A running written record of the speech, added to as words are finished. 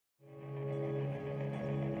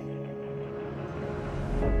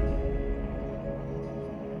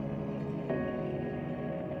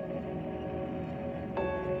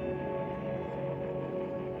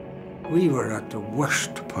We were at the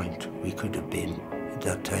worst point we could have been at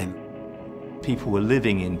that time. People were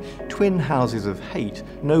living in twin houses of hate.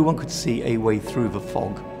 No one could see a way through the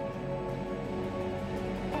fog.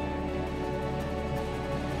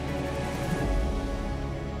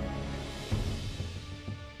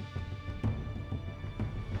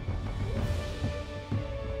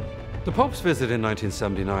 The Pope's visit in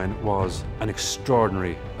 1979 was an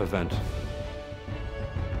extraordinary event.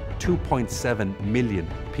 2.7 million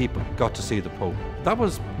people got to see the Pope. That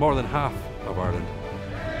was more than half of Ireland.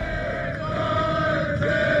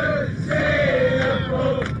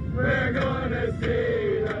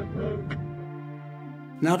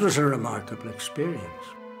 That was a remarkable experience.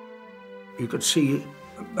 You could see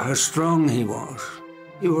how strong he was.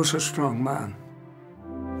 He was a strong man.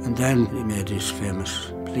 And then he made his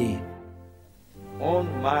famous plea.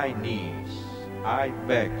 On my knees, I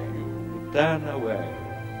beg you to turn away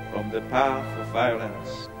from the path of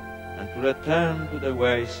violence and to return to the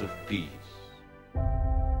ways of peace.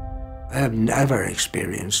 I have never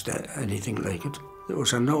experienced anything like it. There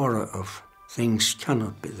was an aura of things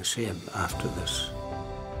cannot be the same after this.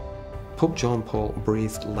 Pope John Paul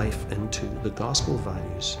breathed life into the gospel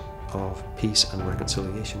values of peace and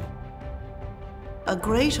reconciliation. A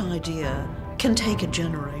great idea can take a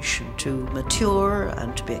generation to mature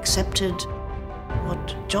and to be accepted.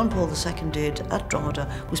 What John Paul II did at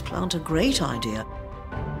Drogheda was plant a great idea.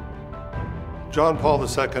 John Paul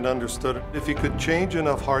II understood if he could change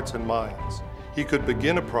enough hearts and minds, he could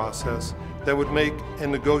begin a process that would make a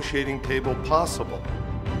negotiating table possible.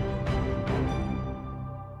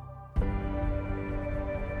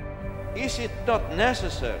 Is it not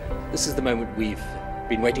necessary? This is the moment we've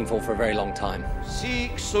been waiting for a very long time.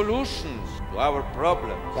 Seek solutions to our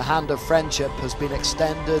problems. The hand of friendship has been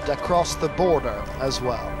extended across the border as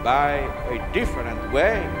well. By a different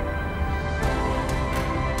way.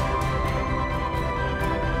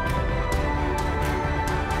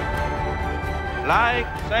 Like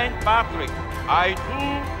St. Patrick, I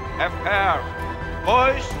too have heard the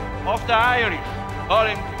voice of the Irish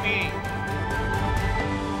calling to me.